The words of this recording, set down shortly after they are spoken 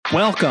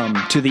Welcome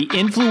to the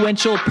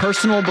Influential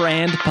Personal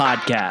Brand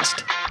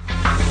Podcast.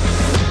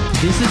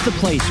 This is the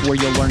place where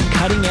you'll learn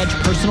cutting-edge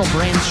personal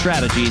brand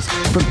strategies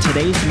from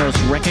today's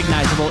most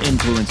recognizable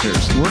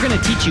influencers. We're going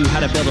to teach you how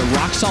to build a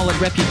rock-solid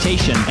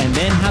reputation and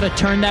then how to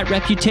turn that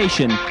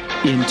reputation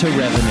into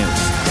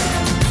revenue.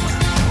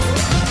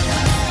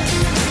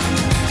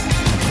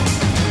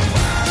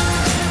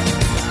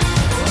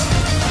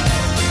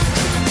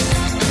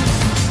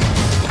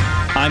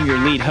 I'm your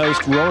lead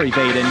host, Rory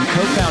Vaden,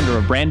 co-founder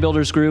of Brand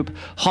Builders Group,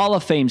 Hall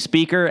of Fame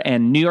speaker,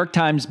 and New York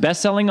Times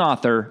bestselling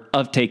author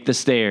of Take the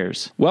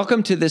Stairs.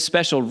 Welcome to this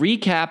special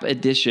recap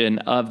edition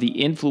of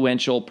the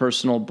Influential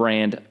Personal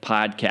Brand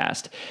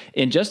Podcast.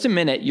 In just a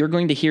minute, you're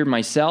going to hear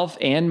myself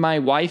and my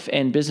wife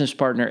and business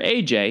partner,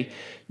 AJ,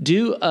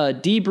 do a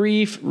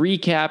debrief,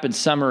 recap, and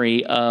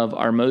summary of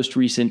our most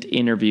recent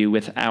interview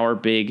with our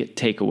big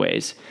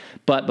takeaways.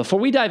 But before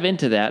we dive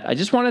into that, I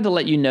just wanted to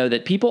let you know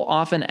that people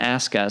often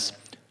ask us,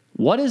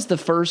 what is the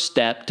first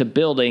step to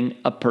building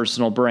a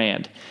personal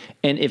brand?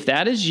 And if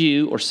that is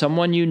you or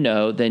someone you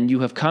know, then you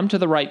have come to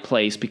the right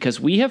place because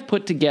we have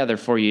put together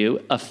for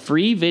you a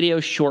free video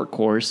short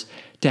course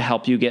to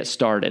help you get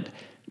started.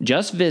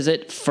 Just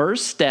visit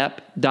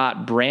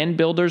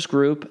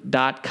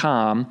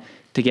firststep.brandbuildersgroup.com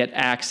to get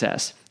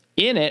access.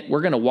 In it,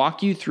 we're going to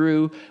walk you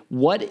through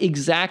what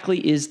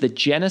exactly is the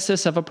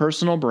genesis of a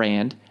personal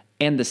brand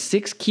and the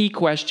 6 key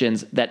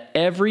questions that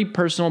every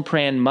personal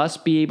brand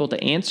must be able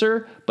to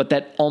answer, but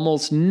that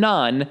almost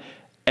none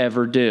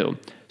ever do.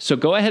 So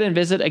go ahead and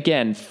visit,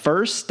 again,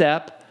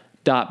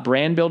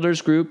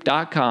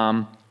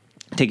 firststep.brandbuildersgroup.com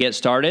to get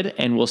started,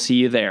 and we'll see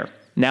you there.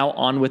 Now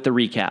on with the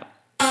recap.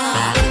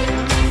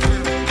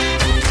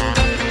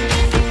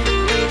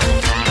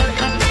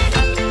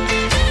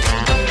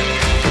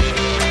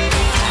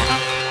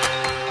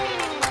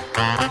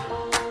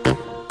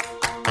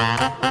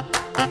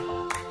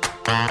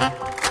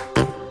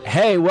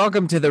 Hey,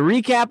 welcome to the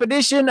recap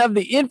edition of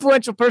the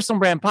Influential Personal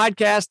Brand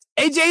Podcast.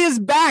 AJ is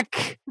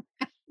back.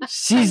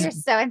 You're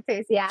so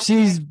enthusiastic.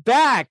 She's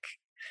back.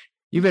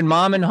 You've been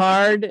momming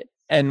hard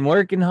and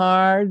working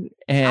hard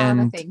and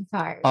all the things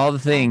hard. All the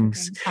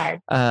things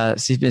hard.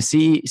 She's been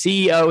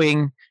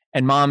CEOing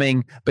and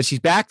momming, but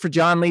she's back for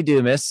John Lee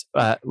Dumas,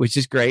 which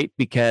is great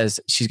because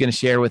she's going to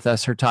share with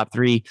us her top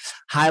 3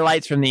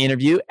 highlights from the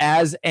interview,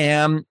 as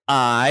am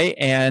I.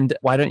 And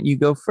why don't you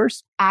go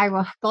first? I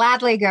will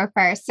gladly go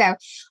first. So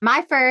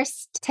my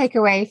first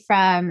takeaway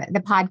from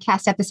the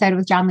podcast episode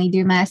with John Lee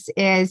Dumas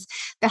is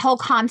the whole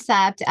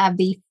concept of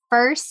the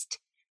first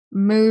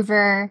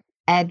mover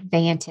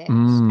advantage.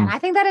 And I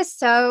think that is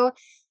so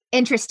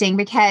interesting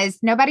because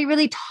nobody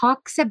really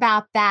talks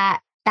about that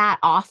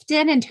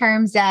often in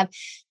terms of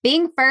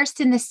being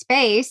first in the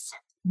space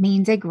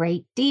means a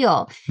great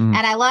deal. And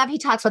I love, he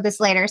talks about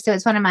this later. So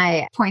it's one of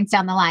my points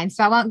down the line.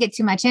 So I won't get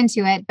too much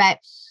into it, but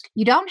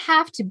you don't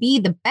have to be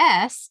the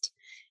best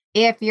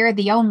if you're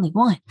the only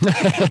one.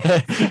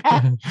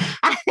 I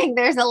think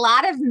there's a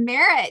lot of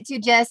merit to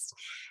just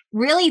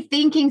really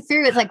thinking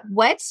through. It's like,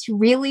 what's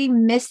really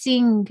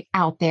missing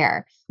out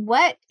there?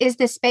 What is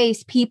the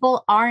space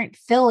people aren't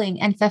filling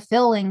and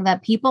fulfilling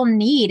that people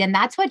need? And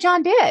that's what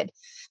John did.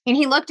 And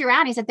he looked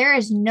around, he said, there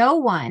is no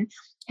one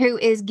who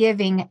is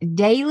giving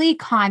daily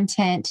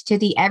content to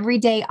the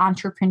everyday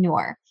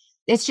entrepreneur.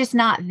 It's just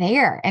not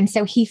there. And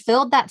so he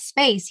filled that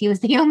space. He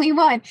was the only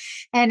one.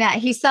 And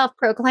he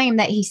self-proclaimed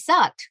that he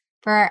sucked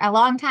for a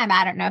long time.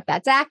 I don't know if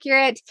that's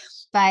accurate,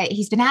 but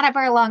he's been at it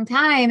for a long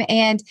time.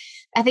 And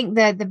I think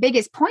the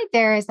biggest point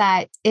there is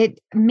that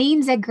it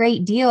means a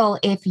great deal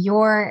if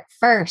you're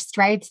first,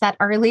 right? It's that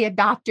early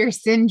adopter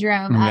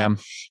syndrome.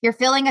 You're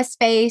filling a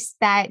space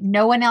that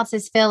no one else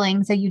is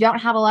filling. So you don't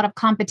have a lot of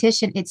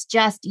competition. It's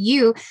just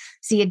you.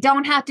 So you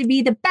don't have to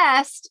be the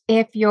best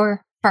if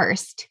you're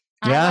first.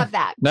 I love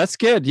that. That's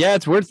good. Yeah,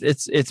 it's worth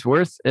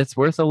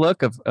a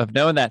look of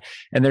knowing that.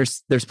 And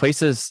there's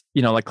places,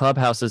 like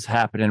Clubhouse is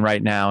happening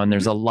right now. And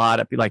there's a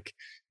lot of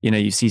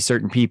you see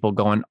certain people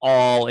going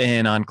all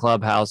in on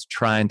Clubhouse,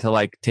 trying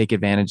to take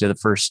advantage of the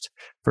first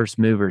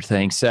mover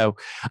thing. So,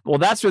 well,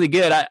 that's really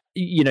good.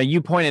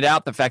 You pointed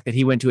out the fact that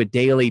he went to a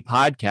daily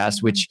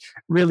podcast, which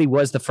really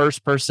was the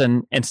first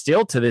person, and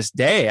still to this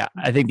day,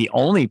 I think the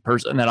only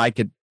person that I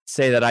could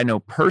say that I know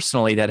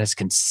personally that has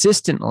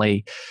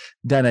consistently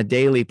done a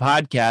daily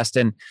podcast.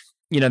 And,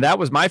 that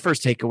was my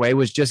first takeaway,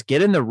 was just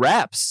get in the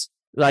reps.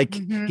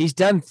 He's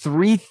done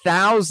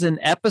 3,000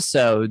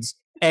 episodes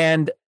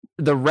and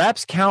the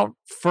reps count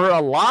for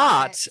a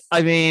lot. Yes.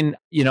 I mean,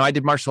 I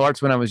did martial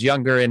arts when I was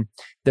younger, and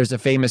there's a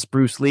famous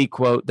Bruce Lee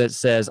quote that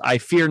says, "I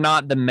fear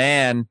not the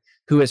man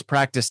who has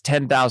practiced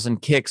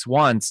 10,000 kicks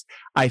once.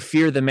 I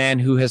fear the man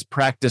who has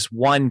practiced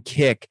one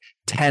kick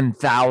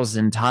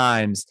 10,000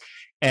 times."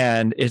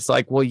 And it's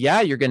like, well, yeah,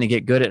 you're going to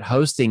get good at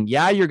hosting.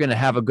 Yeah, you're going to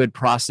have a good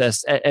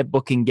process at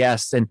booking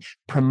guests and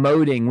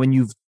promoting when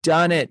you've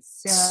done it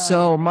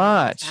so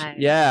much.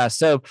 Yeah.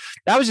 So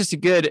that was just a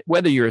good,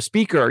 whether you're a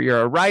speaker or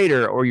you're a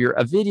writer or you're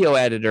a video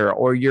editor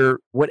or you're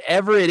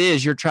whatever it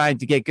is you're trying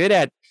to get good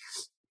at,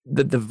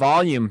 the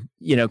volume,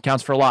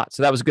 counts for a lot.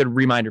 So that was a good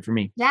reminder for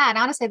me. Yeah. And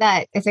honestly,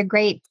 that is a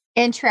great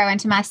intro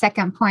into my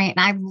second point.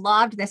 And I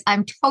loved this.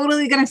 I'm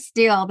totally going to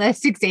steal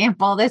this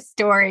example, this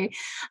story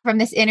from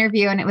this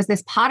interview. And it was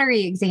this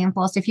pottery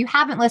example. So if you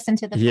haven't listened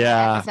to the full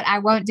episode, I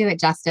won't do it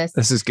justice.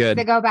 This is good.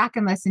 So go back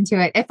and listen to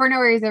it. If for no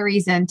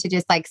reason to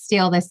just like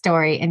steal this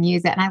story and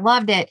use it. And I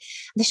loved it.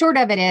 The short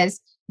of it is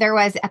there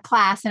was a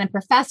class and a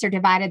professor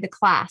divided the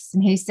class.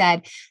 And he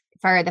said,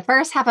 for the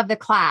first half of the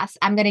class,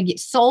 I'm going to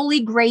solely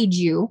grade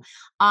you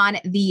on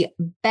the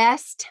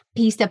best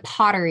piece of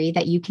pottery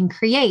that you can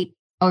create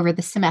over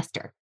the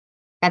semester.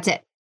 That's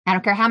it. I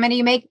don't care how many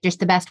you make, just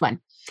the best one.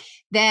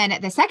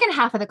 Then the second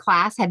half of the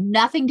class had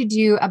nothing to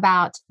do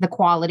about the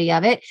quality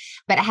of it,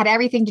 but it had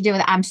everything to do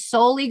with I'm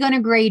solely going to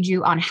grade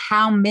you on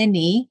how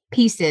many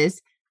pieces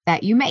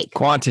that you make.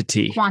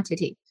 Quantity.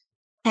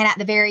 And at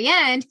the very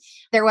end,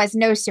 there was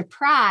no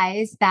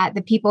surprise that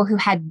the people who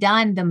had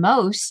done the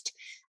most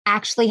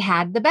actually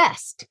had the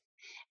best.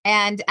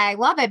 And I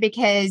love it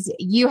because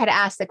you had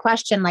asked the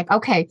question like,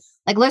 okay,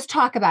 like, let's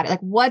talk about it.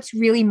 Like, what's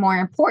really more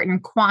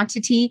important,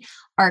 quantity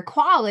or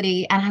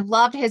quality? And I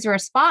loved his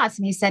response.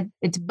 And he said,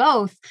 it's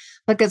both,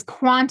 because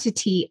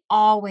quantity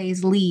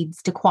always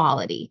leads to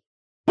quality.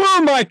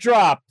 Boom, mic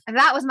drop. And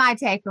that was my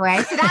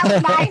takeaway. So that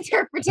was my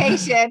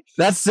interpretation.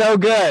 That's so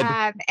good.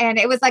 And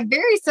it was like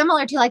very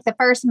similar to like the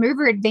first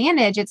mover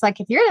advantage. It's like,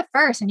 if you're the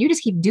first and you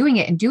just keep doing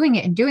it and doing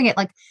it and doing it,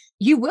 like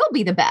you will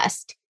be the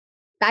best.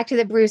 Back to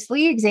the Bruce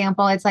Lee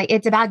example, it's like,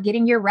 it's about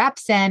getting your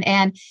reps in,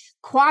 and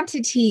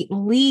quantity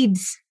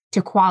leads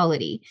to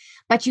quality,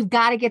 but you've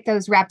got to get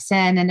those reps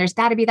in, and there's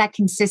got to be that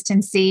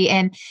consistency,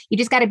 and you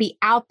just got to be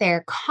out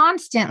there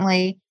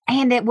constantly,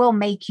 and it will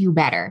make you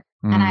better.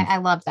 And I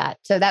love that.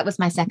 So that was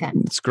my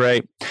second. It's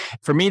great.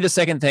 For me, the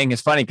second thing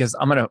is funny because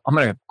I'm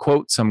gonna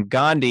quote some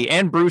Gandhi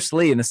and Bruce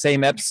Lee in the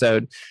same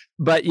episode.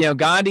 But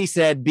Gandhi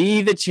said,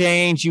 "Be the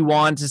change you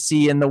want to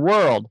see in the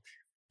world."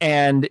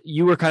 And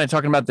you were kind of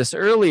talking about this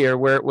earlier,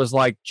 where it was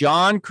like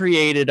John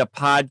created a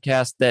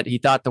podcast that he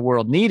thought the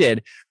world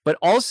needed, but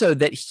also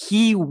that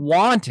he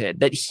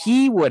wanted, that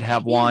he would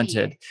have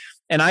wanted.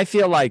 And I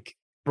feel like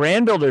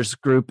Brand Builders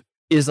Group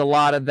is a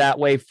lot of that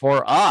way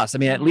for us. I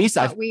mean, at least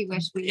we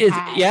wish we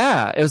had.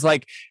 Yeah. It was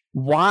like,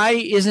 why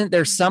isn't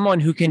there someone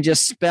who can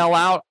just spell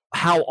out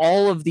how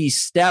all of these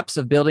steps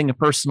of building a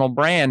personal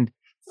brand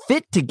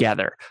fit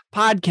together?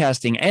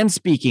 Podcasting and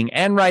speaking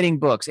and writing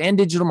books and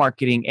digital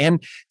marketing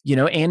and,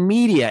 and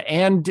media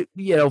and,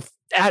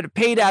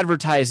 paid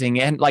advertising.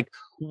 And like,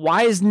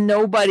 why is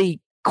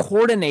nobody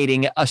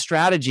coordinating a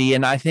strategy?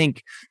 And I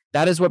think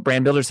that is what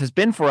Brand Builders has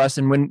been for us.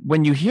 And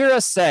when you hear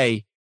us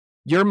say,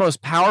 you're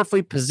most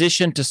powerfully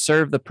positioned to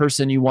serve the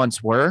person you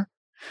once were,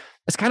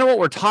 that's kind of what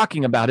we're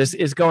talking about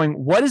is going,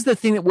 what is the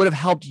thing that would have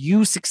helped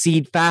you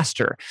succeed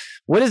faster?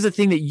 What is the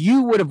thing that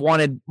you would have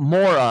wanted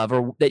more of,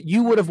 or that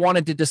you would have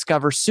wanted to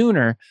discover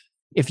sooner?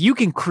 If you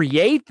can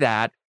create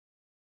that,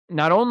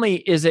 not only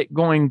is it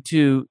going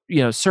to,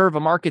 serve a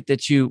market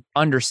that you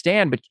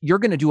understand, but you're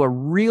going to do a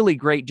really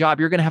great job.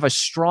 You're going to have a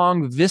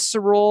strong,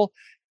 visceral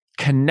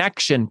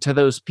connection to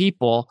those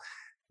people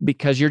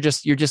because you're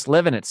just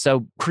living it.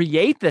 So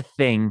create the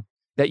thing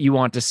that you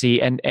want to see.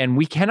 And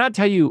we cannot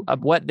tell you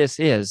what this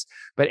is,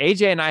 but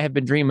AJ and I have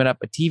been dreaming up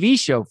a TV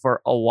show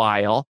for a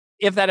while.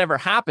 If that ever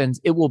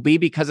happens, it will be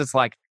because it's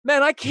like,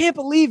 man, I can't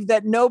believe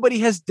that nobody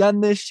has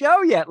done this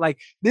show yet. Like,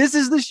 this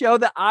is the show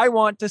that I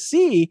want to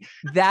see.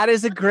 That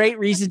is a great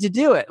reason to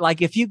do it.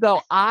 Like, if you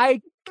go,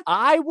 I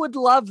would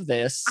love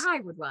this. I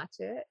would watch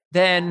it.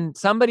 Then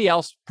somebody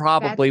else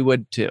probably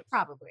would too.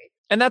 Probably.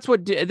 And that's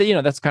what,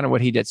 that's kind of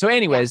what he did. So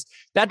anyways,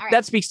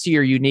 that speaks to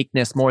your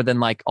uniqueness more than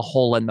like a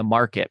hole in the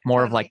market,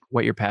 more of like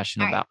what you're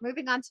passionate about.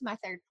 Moving on to my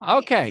third point.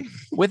 Okay.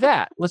 With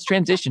that, let's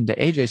transition to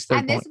AJ's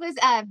third point. And this was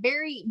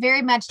very,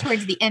 very much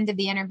towards the end of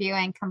the interview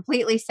and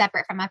completely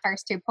separate from my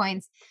first 2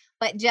 points.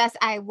 But just,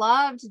 I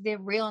loved the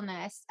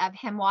realness of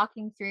him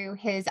walking through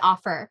his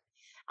offer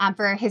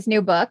for his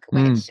new book,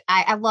 which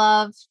I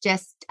love,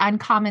 just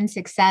uncommon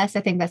success.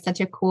 I think that's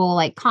such a cool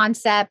like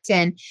concept.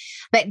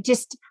 But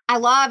just, I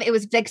love, it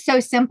was like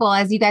so simple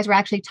as you guys were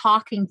actually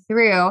talking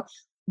through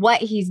what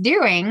he's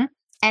doing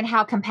and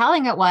how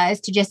compelling it was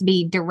to just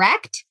be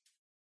direct,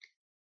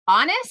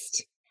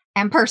 honest,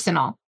 and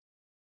personal.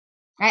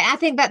 Right? I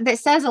think that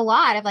says a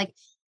lot of like,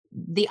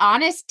 the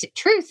honest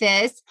truth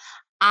is,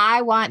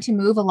 I want to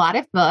move a lot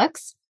of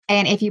books.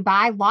 And if you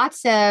buy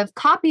lots of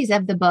copies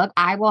of the book,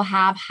 I will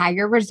have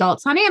higher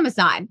results on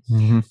Amazon.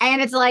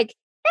 And it's like,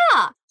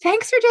 yeah,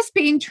 thanks for just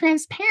being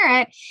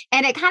transparent.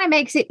 And it kind of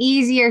makes it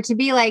easier to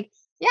be like,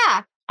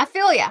 yeah, I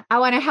feel you. I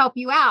want to help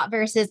you out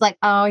versus like,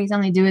 oh, he's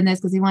only doing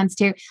this because he wants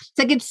to. It's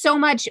like, it's so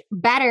much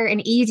better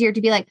and easier to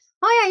be like,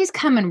 oh yeah, he's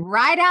coming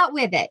right out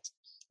with it.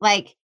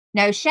 Like,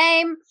 no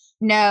shame,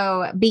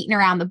 no beating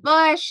around the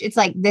bush. It's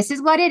like, this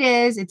is what it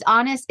is. It's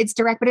honest, it's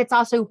direct, but it's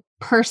also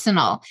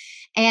personal.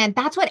 And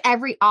that's what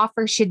every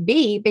offer should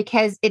be,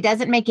 because it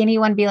doesn't make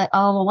anyone be like,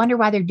 oh, I wonder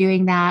why they're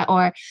doing that.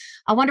 Or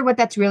I wonder what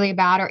that's really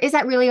about. Or is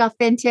that really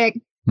authentic?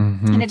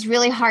 And it's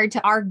really hard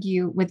to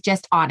argue with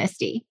just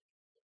honesty.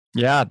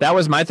 Yeah, that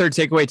was my third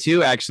takeaway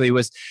too, actually,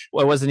 was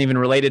well, it wasn't even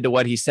related to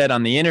what he said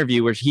on the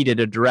interview, where he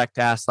did a direct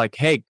ask like,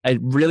 hey, it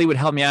really would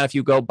help me out if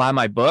you go buy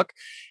my book.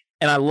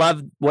 And I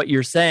love what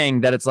you're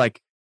saying, that it's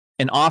like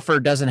an offer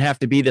doesn't have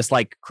to be this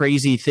like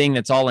crazy thing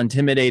that's all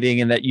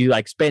intimidating and that you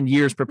like spend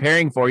years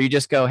preparing for. You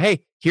just go,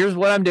 hey, here's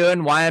what I'm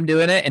doing, why I'm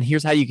doing it, and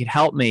here's how you can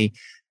help me.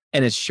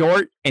 And it's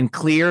short and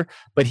clear.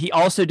 But he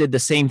also did the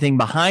same thing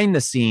behind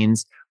the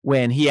scenes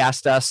when he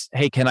asked us,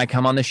 hey, can I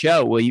come on the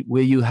show? Will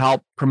you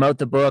help promote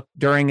the book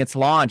during its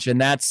launch?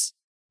 And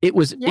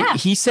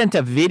he sent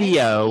a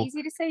video. It's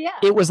easy to say yeah.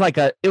 It was like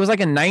a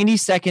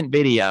 90-second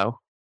video.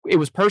 It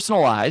was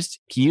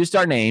personalized. He used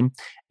our name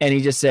and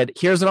he just said,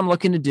 here's what I'm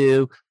looking to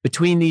do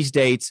between these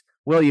dates.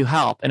 Will you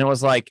help? And it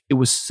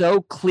was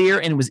so clear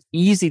and it was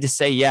easy to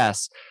say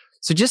yes.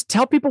 So just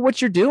tell people what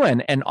you're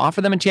doing and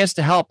offer them a chance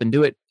to help, and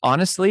do it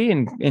honestly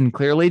and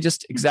clearly,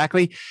 just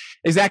exactly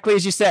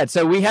as you said.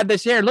 So we had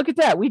this share. Look at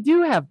that. We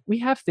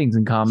have things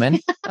in common.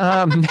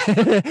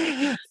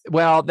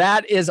 Well,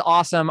 that is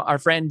awesome. Our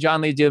friend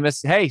John Lee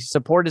Dumas. Hey,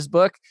 support his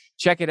book.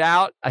 Check it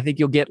out. I think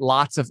you'll get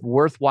lots of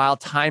worthwhile,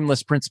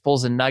 timeless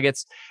principles and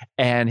nuggets.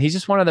 And he's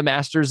just one of the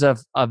masters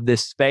of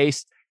this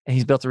space. And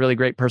he's built a really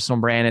great personal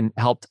brand and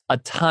helped a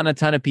ton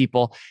of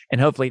people. And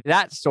hopefully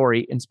that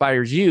story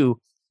inspires you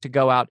to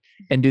go out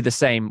and do the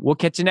same. We'll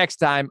catch you next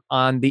time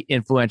on the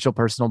Influential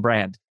Personal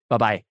Brand.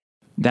 Bye-bye.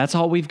 That's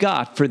all we've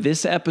got for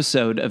this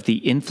episode of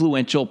the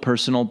Influential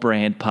Personal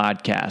Brand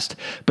Podcast.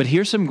 But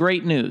here's some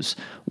great news.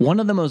 One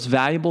of the most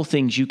valuable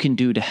things you can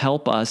do to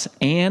help us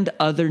and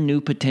other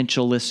new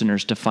potential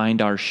listeners to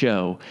find our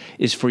show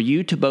is for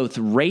you to both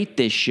rate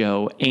this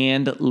show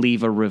and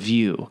leave a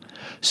review.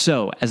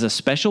 So, as a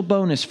special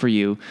bonus for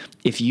you,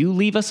 if you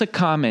leave us a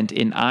comment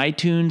in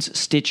iTunes,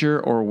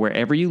 Stitcher, or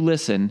wherever you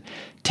listen,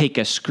 take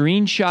a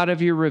screenshot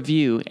of your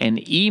review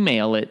and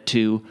email it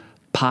to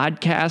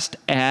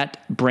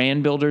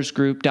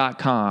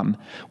podcast@brandbuildersgroup.com.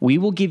 We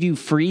will give you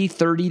free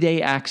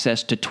 30-day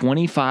access to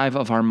 25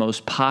 of our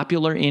most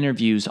popular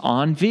interviews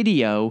on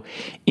video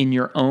in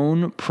your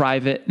own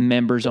private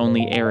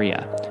members-only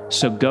area.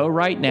 So go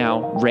right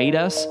now, rate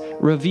us,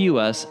 review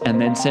us,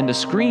 and then send a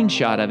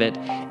screenshot of it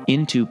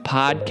into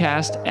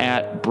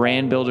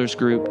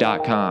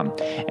podcast@brandbuildersgroup.com.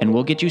 And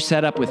we'll get you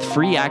set up with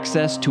free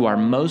access to our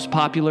most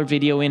popular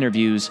video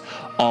interviews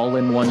all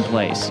in one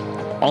place.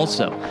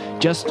 Also,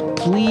 just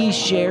please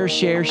share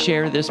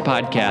this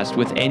podcast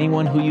with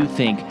anyone who you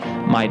think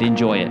might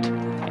enjoy it.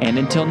 And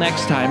until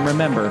next time,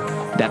 remember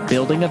that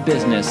building a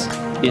business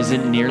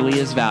isn't nearly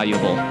as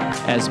valuable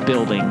as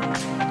building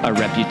a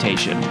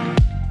reputation.